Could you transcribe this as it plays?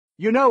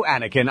You know,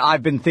 Anakin,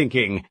 I've been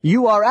thinking,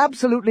 you are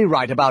absolutely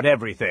right about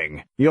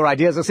everything. Your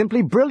ideas are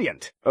simply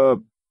brilliant.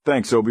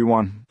 Thanks,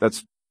 Obi-Wan.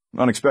 That's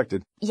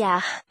unexpected.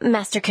 Yeah,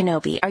 Master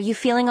Kenobi, are you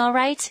feeling all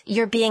right?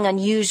 You're being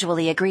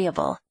unusually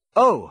agreeable.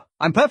 Oh,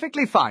 I'm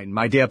perfectly fine,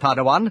 my dear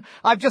Padawan.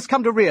 I've just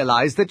come to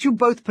realize that you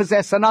both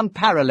possess an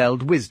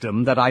unparalleled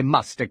wisdom that I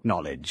must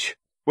acknowledge.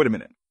 Wait a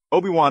minute.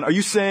 Obi-Wan, are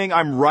you saying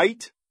I'm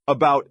right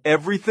about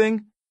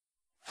everything?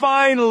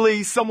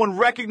 Finally, someone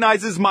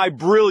recognizes my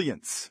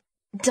brilliance.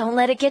 Don't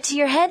let it get to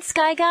your head,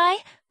 Sky Guy.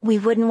 We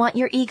wouldn't want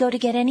your ego to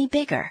get any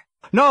bigger.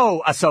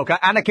 No, Ahsoka,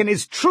 Anakin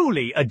is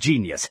truly a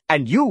genius.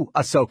 And you,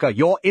 Ahsoka,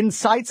 your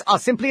insights are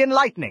simply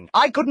enlightening.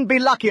 I couldn't be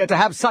luckier to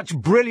have such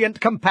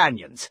brilliant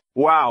companions.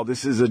 Wow,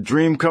 this is a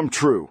dream come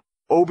true.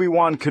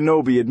 Obi-Wan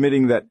Kenobi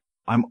admitting that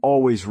I'm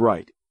always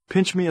right.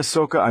 Pinch me,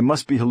 Ahsoka, I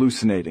must be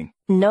hallucinating.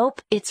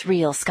 Nope, it's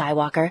real,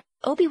 Skywalker.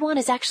 Obi-Wan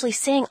is actually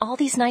saying all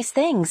these nice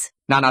things.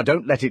 Now,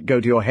 don't let it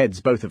go to your heads,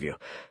 both of you.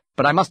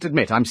 But I must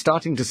admit, I'm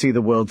starting to see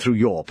the world through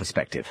your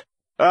perspective.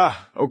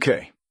 Ah,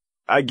 okay.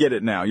 I get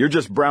it now. You're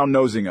just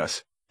brown-nosing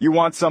us. You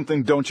want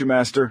something, don't you,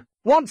 Master?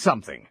 Want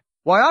something?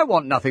 Why, I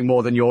want nothing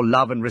more than your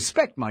love and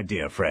respect, my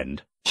dear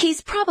friend.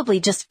 He's probably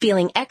just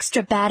feeling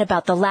extra bad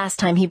about the last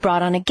time he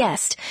brought on a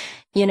guest.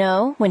 You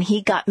know, when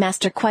he got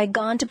Master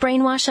Qui-Gon to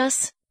brainwash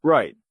us?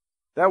 Right.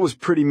 That was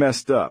pretty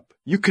messed up.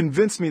 You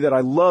convinced me that I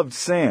loved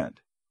sand.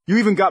 You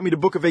even got me to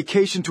book a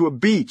vacation to a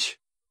beach,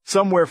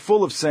 somewhere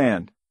full of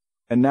sand.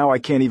 And now I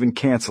can't even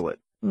cancel it.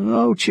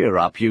 Oh, cheer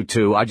up, you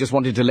two. I just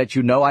wanted to let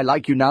you know I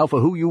like you now for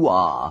who you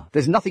are.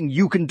 There's nothing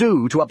you can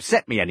do to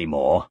upset me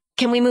anymore.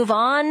 Can we move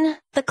on?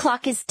 The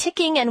clock is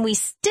ticking and we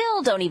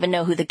still don't even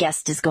know who the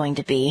guest is going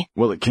to be.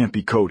 Well, it can't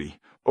be Cody,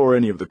 or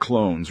any of the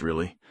clones,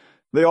 really.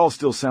 They all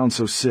still sound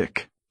so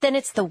sick. Then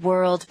it's the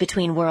world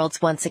between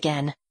worlds once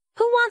again.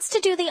 Who wants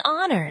to do the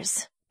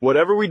honors?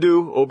 Whatever we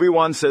do,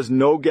 Obi-Wan says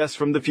no guests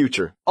from the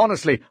future.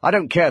 Honestly, I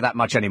don't care that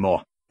much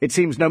anymore. It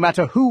seems no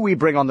matter who we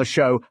bring on the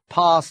show,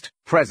 past,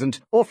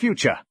 present, or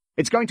future,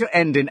 it's going to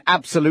end in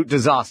absolute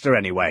disaster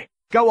anyway.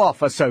 Go off,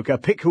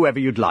 Ahsoka, pick whoever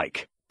you'd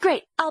like.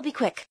 Great, I'll be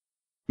quick.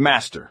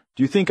 Master,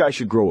 do you think I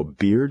should grow a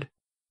beard?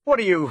 What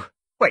are you...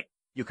 Wait,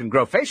 you can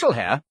grow facial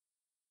hair?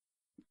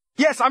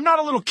 Yes, I'm not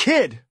a little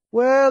kid.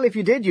 Well, if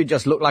you did, you'd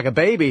just look like a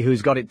baby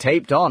who's got it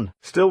taped on.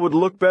 Still would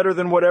look better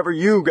than whatever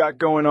you got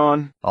going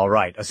on. All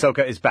right,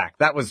 Ahsoka is back.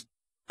 That was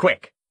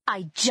quick.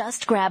 I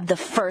just grabbed the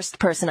first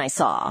person I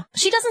saw.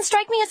 She doesn't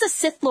strike me as a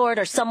Sith Lord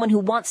or someone who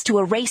wants to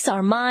erase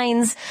our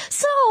minds,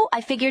 so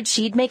I figured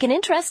she'd make an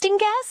interesting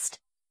guest.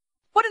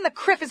 What in the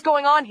criff is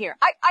going on here?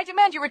 I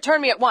demand you return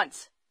me at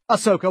once.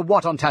 Ahsoka,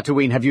 what on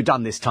Tatooine have you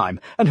done this time?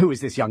 And who is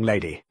this young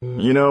lady?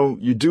 You know,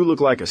 you do look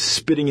like a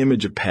spitting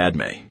image of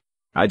Padme.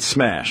 I'd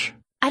smash.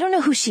 I don't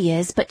know who she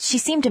is, but she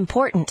seemed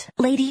important.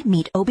 Lady,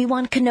 meet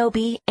Obi-Wan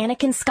Kenobi,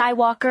 Anakin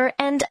Skywalker,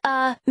 and,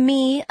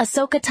 me,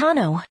 Ahsoka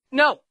Tano.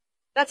 No.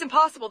 That's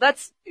impossible.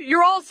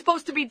 You're all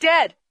supposed to be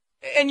dead.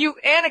 And you,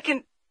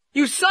 Anakin,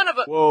 you son of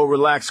a... Whoa,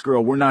 relax,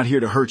 girl. We're not here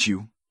to hurt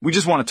you. We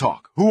just want to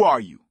talk. Who are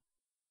you?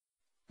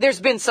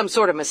 There's been some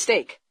sort of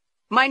mistake.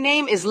 My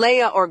name is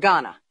Leia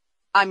Organa.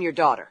 I'm your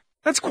daughter.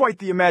 That's quite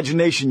the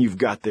imagination you've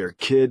got there,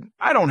 kid.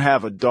 I don't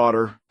have a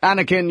daughter.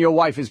 Anakin, your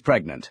wife is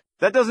pregnant.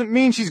 That doesn't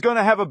mean she's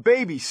gonna have a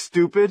baby,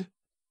 stupid.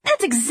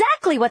 That's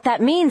exactly what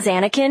that means,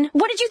 Anakin.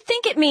 What did you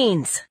think it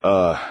means?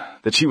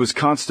 That she was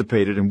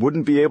constipated and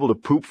wouldn't be able to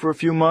poop for a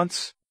few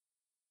months?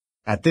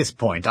 At this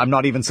point, I'm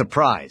not even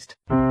surprised.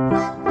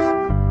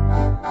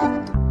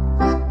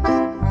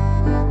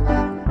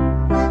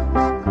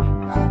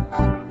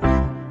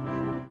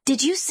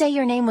 Did you say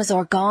your name was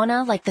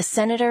Organa, like the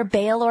Senator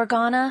Bail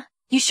Organa?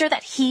 You sure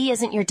that he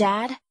isn't your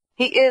dad?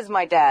 He is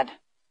my dad.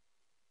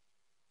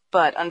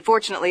 But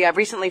unfortunately, I've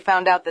recently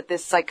found out that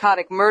this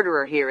psychotic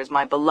murderer here is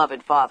my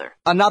beloved father.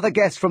 Another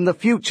guest from the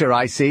future,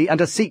 I see, and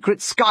a secret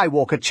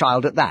Skywalker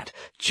child at that.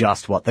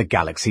 Just what the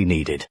galaxy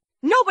needed.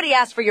 Nobody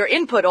asked for your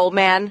input, old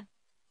man.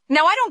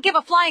 Now, I don't give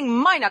a flying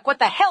Minoc what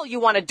the hell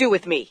you want to do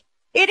with me.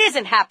 It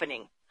isn't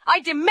happening. I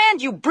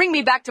demand you bring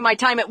me back to my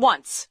time at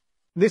once.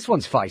 This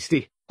one's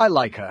feisty. I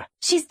like her.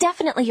 She's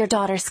definitely your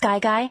daughter, Sky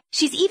Guy.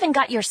 She's even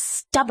got your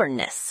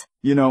stubbornness.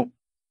 You know,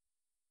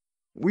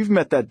 we've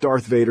met that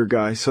Darth Vader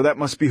guy, so that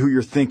must be who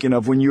you're thinking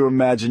of when you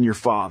imagine your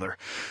father.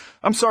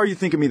 I'm sorry you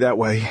think of me that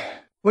way.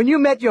 When you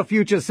met your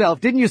future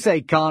self, didn't you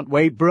say, "Can't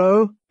wait,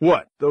 bro"?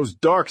 What? Those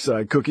dark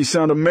side cookies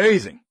sound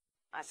amazing.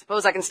 I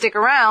suppose I can stick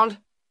around.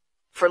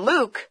 For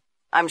Luke,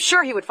 I'm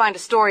sure he would find a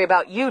story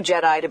about you,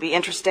 Jedi, to be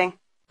interesting.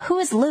 Who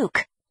is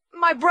Luke?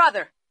 My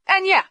brother.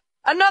 And yeah,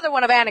 another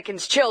one of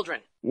Anakin's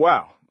children.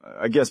 Wow.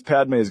 I guess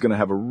Padme is going to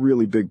have a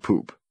really big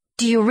poop.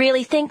 Do you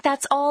really think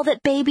that's all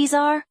that babies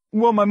are?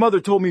 Well, my mother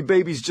told me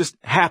babies just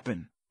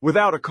happen,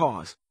 without a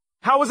cause.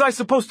 How was I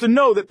supposed to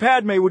know that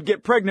Padme would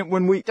get pregnant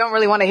when we... Don't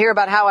really want to hear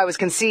about how I was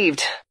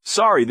conceived.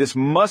 Sorry, this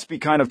must be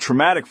kind of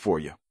traumatic for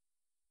you.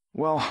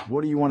 Well,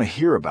 what do you want to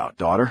hear about,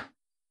 daughter?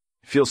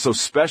 It feels so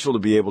special to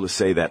be able to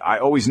say that. I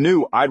always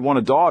knew I'd want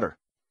a daughter.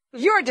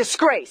 You're a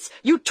disgrace.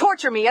 You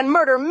torture me and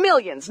murder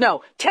millions,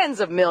 no, tens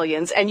of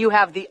millions, and you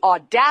have the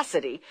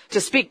audacity to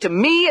speak to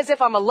me as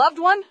if I'm a loved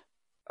one?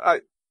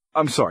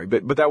 I'm sorry,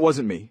 but that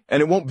wasn't me,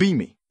 and it won't be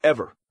me,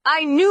 ever.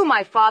 I knew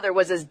my father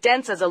was as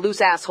dense as a loose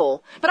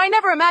asshole, but I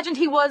never imagined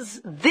he was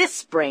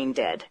this brain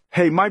dead.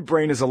 Hey, my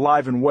brain is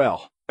alive and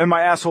well, and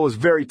my asshole is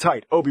very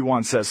tight.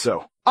 Obi-Wan says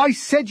so. I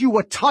said you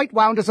were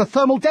tight-wound as a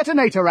thermal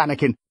detonator,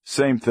 Anakin.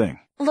 Same thing.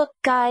 Look,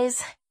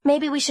 guys,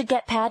 maybe we should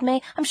get Padme.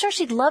 I'm sure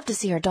she'd love to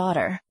see her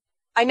daughter.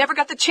 I never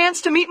got the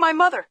chance to meet my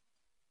mother.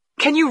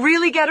 Can you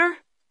really get her?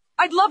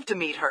 I'd love to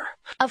meet her.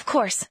 Of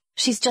course.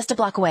 She's just a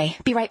block away.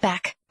 Be right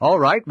back. All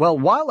right, well,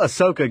 while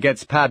Ahsoka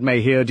gets Padme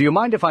here, do you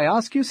mind if I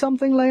ask you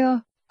something,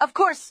 Leia? Of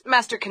course,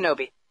 Master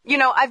Kenobi. You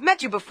know, I've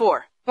met you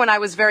before, when I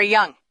was very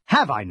young.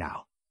 Have I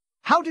now?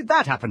 How did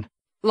that happen?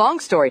 Long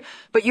story,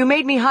 but you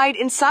made me hide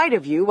inside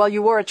of you while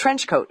you wore a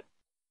trench coat.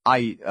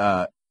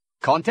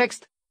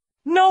 Context?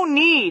 No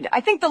need.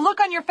 I think the look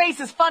on your face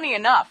is funny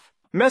enough.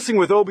 Messing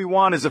with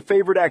Obi-Wan is a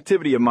favorite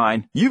activity of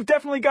mine. You've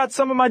definitely got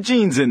some of my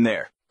genes in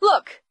there.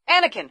 Look,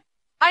 Anakin,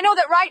 I know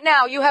that right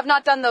now you have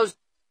not done those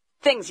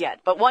things yet,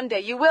 but one day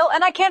you will,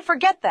 and I can't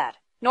forget that.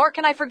 Nor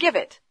can I forgive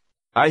it.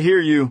 I hear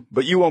you,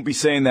 but you won't be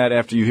saying that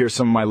after you hear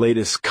some of my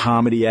latest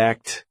comedy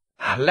act.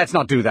 Let's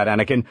not do that,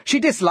 Anakin. She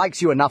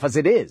dislikes you enough as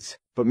it is.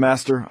 But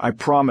Master, I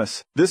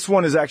promise, this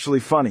one is actually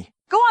funny.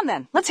 Go on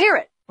then, let's hear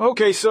it.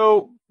 Okay,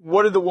 so,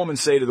 what did the woman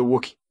say to the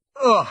Wookiee?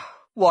 Ugh,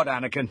 what,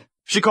 Anakin?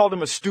 She called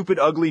him a stupid,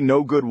 ugly,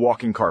 no-good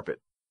walking carpet.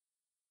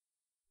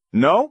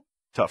 No?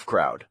 Tough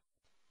crowd.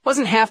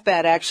 Wasn't half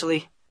bad,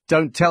 actually.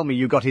 Don't tell me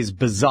you got his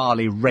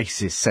bizarrely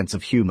racist sense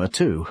of humor,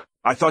 too.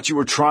 I thought you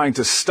were trying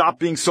to stop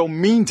being so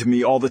mean to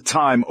me all the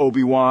time,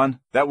 Obi-Wan.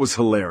 That was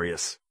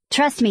hilarious.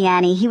 Trust me,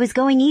 Annie, he was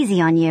going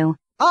easy on you.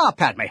 Ah,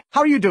 Padme,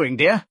 how are you doing,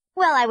 dear?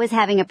 Well, I was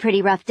having a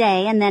pretty rough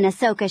day, and then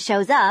Ahsoka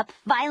shows up,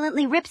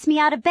 violently rips me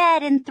out of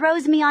bed, and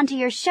throws me onto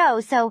your show,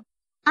 so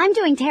I'm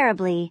doing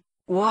terribly.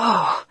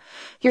 Whoa,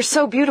 you're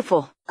so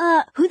beautiful.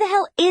 Who the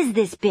hell is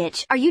this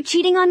bitch? Are you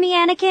cheating on me,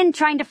 Anakin?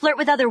 Trying to flirt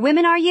with other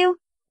women, are you?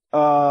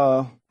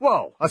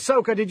 Whoa,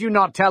 Ahsoka, did you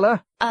not tell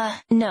her?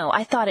 No,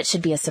 I thought it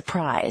should be a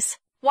surprise.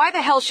 Why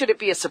the hell should it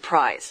be a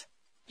surprise?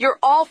 You're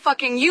all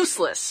fucking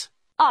useless.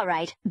 All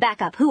right,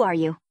 back up. Who are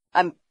you?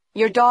 I'm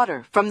your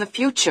daughter from the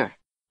future.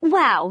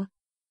 Wow.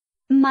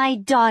 My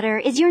daughter,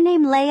 is your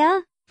name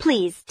Leia?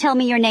 Please, tell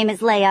me your name is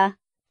Leia.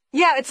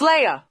 Yeah, it's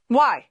Leia.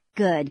 Why?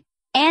 Good.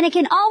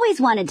 Anakin always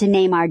wanted to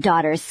name our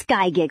daughter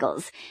Sky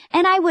Giggles,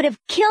 and I would have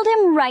killed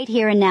him right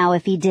here and now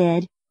if he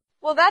did.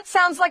 Well, that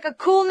sounds like a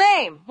cool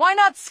name. Why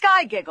not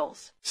Sky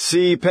Giggles?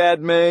 See,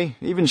 Padme,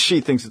 even she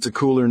thinks it's a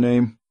cooler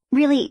name.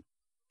 Really?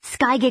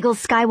 Sky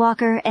Giggles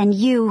Skywalker and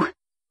you...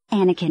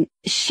 Anakin,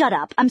 shut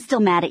up. I'm still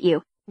mad at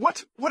you.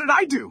 What? What did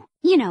I do?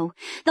 You know,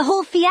 the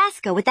whole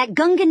fiasco with that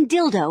Gungan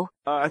dildo.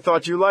 I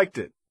thought you liked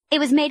it. It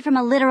was made from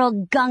a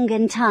literal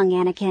Gungan tongue,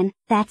 Anakin.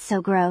 That's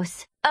so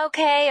gross.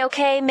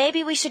 Okay,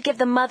 maybe we should give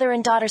the mother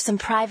and daughter some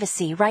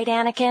privacy, right,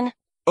 Anakin?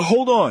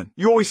 Hold on.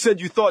 You always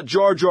said you thought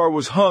Jar Jar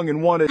was hung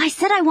and wanted... I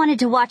said I wanted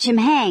to watch him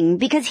hang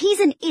because he's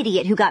an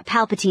idiot who got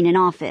Palpatine in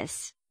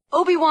office.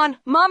 Obi-Wan,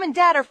 Mom and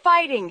Dad are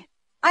fighting.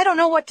 I don't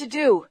know what to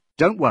do.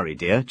 Don't worry,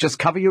 dear. Just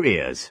cover your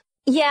ears.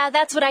 Yeah,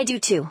 that's what I do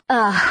too.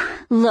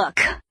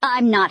 Look,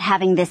 I'm not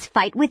having this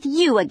fight with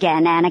you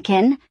again,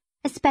 Anakin.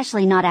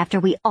 Especially not after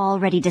we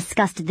already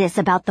discussed this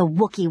about the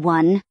Wookiee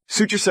one.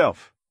 Suit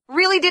yourself.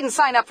 Really didn't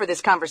sign up for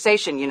this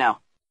conversation, you know.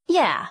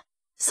 Yeah.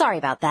 Sorry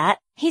about that.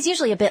 He's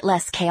usually a bit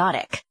less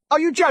chaotic. Are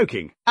you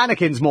joking?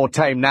 Anakin's more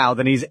tame now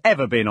than he's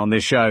ever been on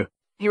this show.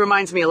 He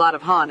reminds me a lot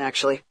of Han,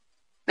 actually.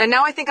 And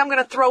now I think I'm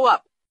gonna throw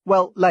up.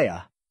 Well,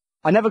 Leia,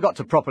 I never got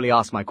to properly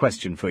ask my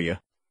question for you.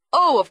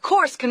 Oh, of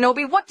course,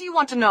 Kenobi. What do you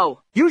want to know?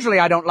 Usually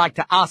I don't like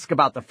to ask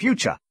about the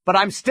future, but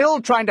I'm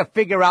still trying to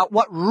figure out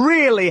what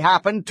really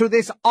happened to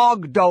this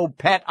Ogdo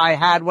pet I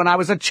had when I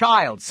was a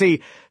child.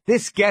 See,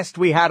 this guest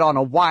we had on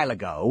a while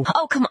ago...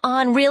 Oh, come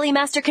on, really,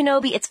 Master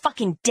Kenobi? It's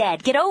fucking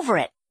dead. Get over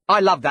it.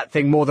 I love that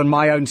thing more than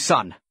my own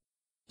son.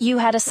 You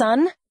had a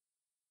son?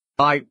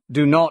 I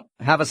do not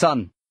have a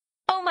son.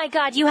 Oh my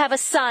God, you have a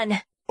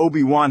son.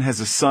 Obi-Wan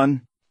has a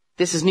son?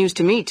 This is news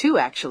to me, too,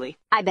 actually.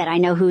 I bet I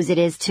know whose it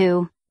is,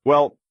 too.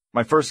 Well,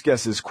 my first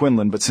guess is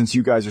Quinlan, but since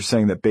you guys are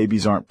saying that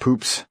babies aren't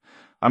poops,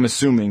 I'm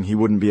assuming he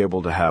wouldn't be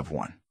able to have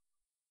one.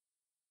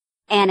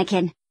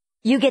 Anakin,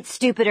 you get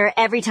stupider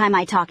every time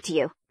I talk to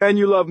you. And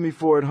you love me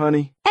for it,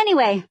 honey.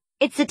 Anyway,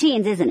 it's the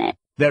teens, isn't it?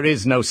 There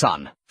is no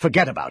son.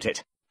 Forget about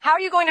it. How are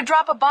you going to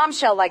drop a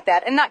bombshell like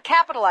that and not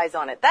capitalize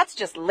on it? That's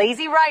just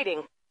lazy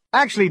writing.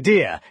 Actually,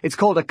 dear, it's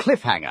called a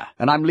cliffhanger,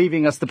 and I'm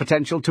leaving us the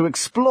potential to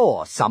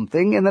explore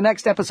something in the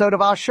next episode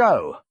of our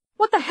show.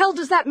 What the hell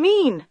does that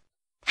mean?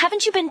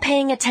 Haven't you been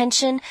paying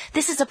attention?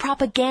 This is a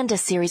propaganda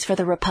series for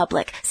the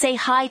Republic. Say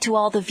hi to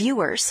all the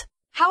viewers.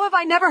 How have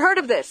I never heard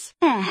of this?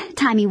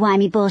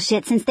 Timey-wimey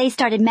bullshit since they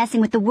started messing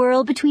with the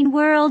world between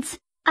worlds.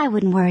 I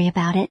wouldn't worry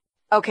about it.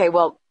 Okay,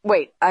 well,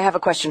 wait, I have a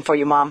question for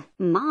you, Mom.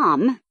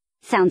 Mom?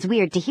 Sounds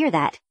weird to hear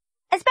that.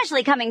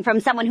 Especially coming from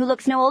someone who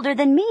looks no older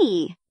than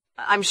me.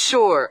 I'm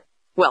sure.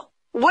 Well,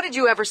 What did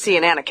you ever see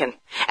in Anakin?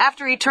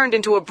 After he turned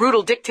into a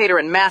brutal dictator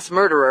and mass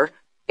murderer,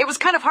 it was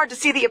kind of hard to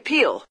see the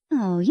appeal.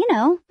 Oh,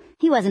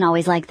 he wasn't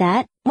always like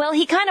that. Well,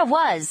 he kind of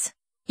was.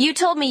 You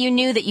told me you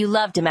knew that you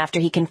loved him after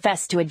he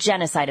confessed to a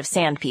genocide of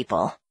Sand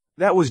people.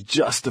 That was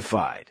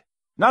justified.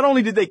 Not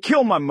only did they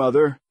kill my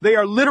mother, they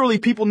are literally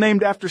people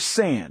named after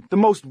Sand, the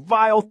most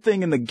vile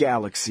thing in the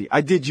galaxy.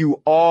 I did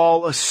you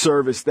all a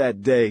service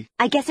that day.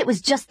 I guess it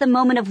was just the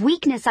moment of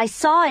weakness I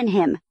saw in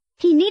him.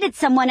 He needed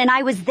someone and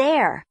I was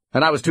there.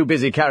 And I was too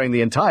busy carrying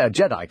the entire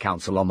Jedi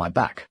Council on my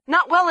back.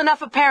 Not well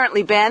enough,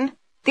 apparently, Ben.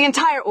 The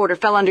entire order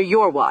fell under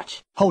your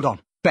watch. Hold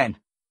on, Ben.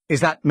 Is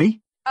that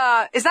me?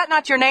 Is that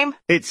not your name?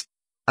 It's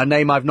a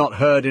name I've not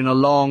heard in a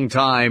long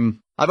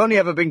time. I've only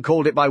ever been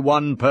called it by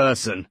one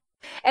person.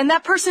 And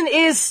that person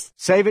is...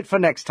 Save it for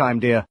next time,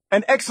 dear.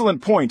 An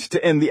excellent point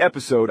to end the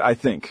episode, I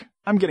think.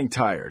 I'm getting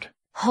tired.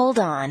 Hold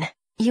on.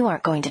 You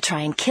aren't going to try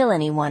and kill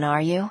anyone,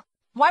 are you?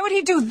 Why would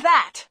he do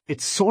that?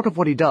 It's sort of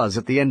what he does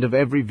at the end of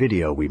every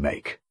video we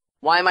make.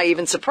 Why am I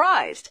even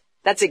surprised?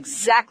 That's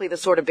exactly the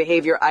sort of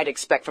behavior I'd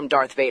expect from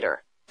Darth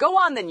Vader. Go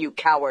on then, you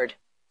coward.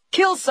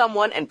 Kill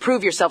someone and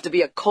prove yourself to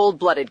be a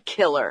cold-blooded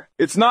killer.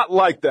 It's not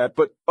like that,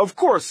 but of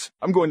course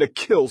I'm going to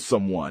kill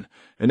someone.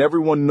 And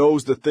everyone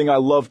knows the thing I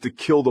love to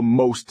kill the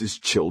most is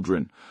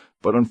children.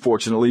 But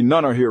unfortunately,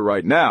 none are here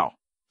right now.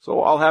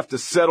 So I'll have to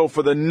settle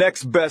for the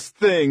next best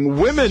thing,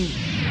 women.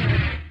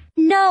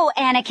 No,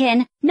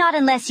 Anakin. Not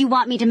unless you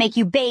want me to make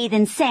you bathe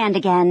in sand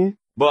again.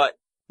 But...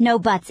 No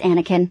buts,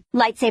 Anakin.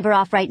 Lightsaber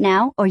off right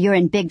now, or you're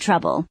in big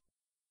trouble.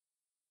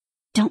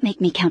 Don't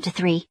make me count to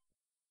 3.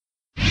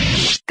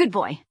 Good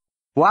boy.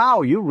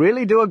 Wow, you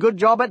really do a good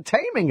job at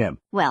taming him.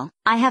 Well,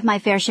 I have my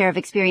fair share of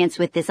experience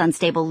with this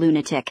unstable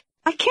lunatic.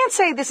 I can't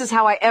say this is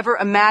how I ever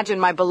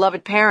imagined my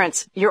beloved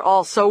parents. You're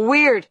all so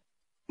weird.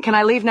 Can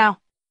I leave now?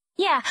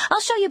 Yeah, I'll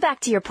show you back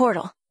to your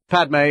portal.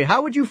 Padme,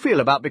 how would you feel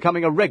about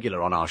becoming a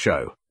regular on our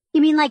show?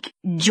 You mean like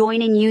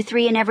joining you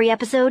 3 in every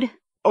episode?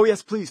 Oh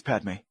yes, please,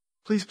 Padme.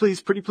 Please,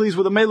 please, pretty please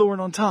with a Maloran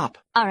on top.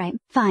 All right,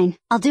 fine.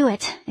 I'll do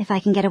it, if I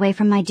can get away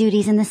from my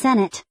duties in the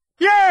Senate.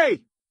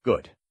 Yay!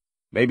 Good.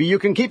 Maybe you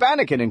can keep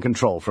Anakin in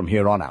control from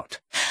here on out.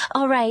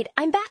 All right,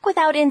 I'm back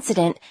without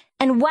incident.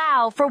 And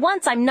wow, for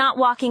once I'm not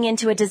walking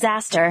into a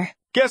disaster.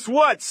 Guess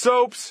what,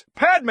 Soaps?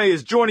 Padme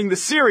is joining the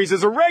series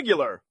as a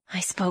regular.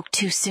 I spoke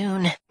too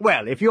soon.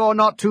 Well, if you're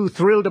not too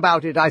thrilled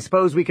about it, I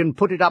suppose we can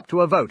put it up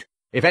to a vote.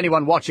 If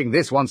anyone watching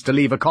this wants to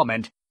leave a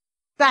comment,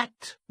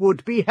 that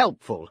would be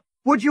helpful.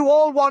 Would you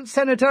all want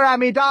Senator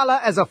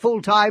Amidala as a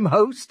full-time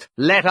host?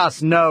 Let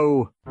us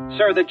know.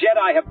 Sir, the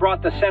Jedi have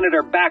brought the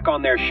Senator back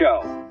on their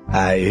show.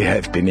 I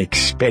have been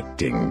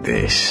expecting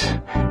this.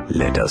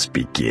 Let us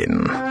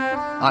begin.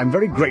 I'm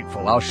very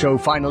grateful our show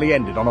finally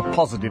ended on a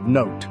positive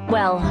note.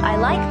 Well, I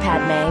like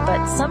Padme,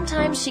 but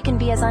sometimes she can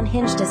be as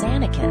unhinged as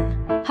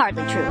Anakin.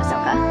 Hardly true,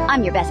 Ahsoka.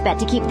 I'm your best bet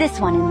to keep this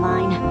one in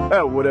line.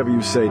 Oh, whatever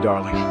you say,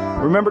 darling.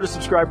 Remember to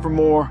subscribe for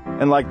more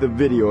and like the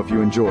video if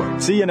you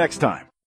enjoyed. See you next time.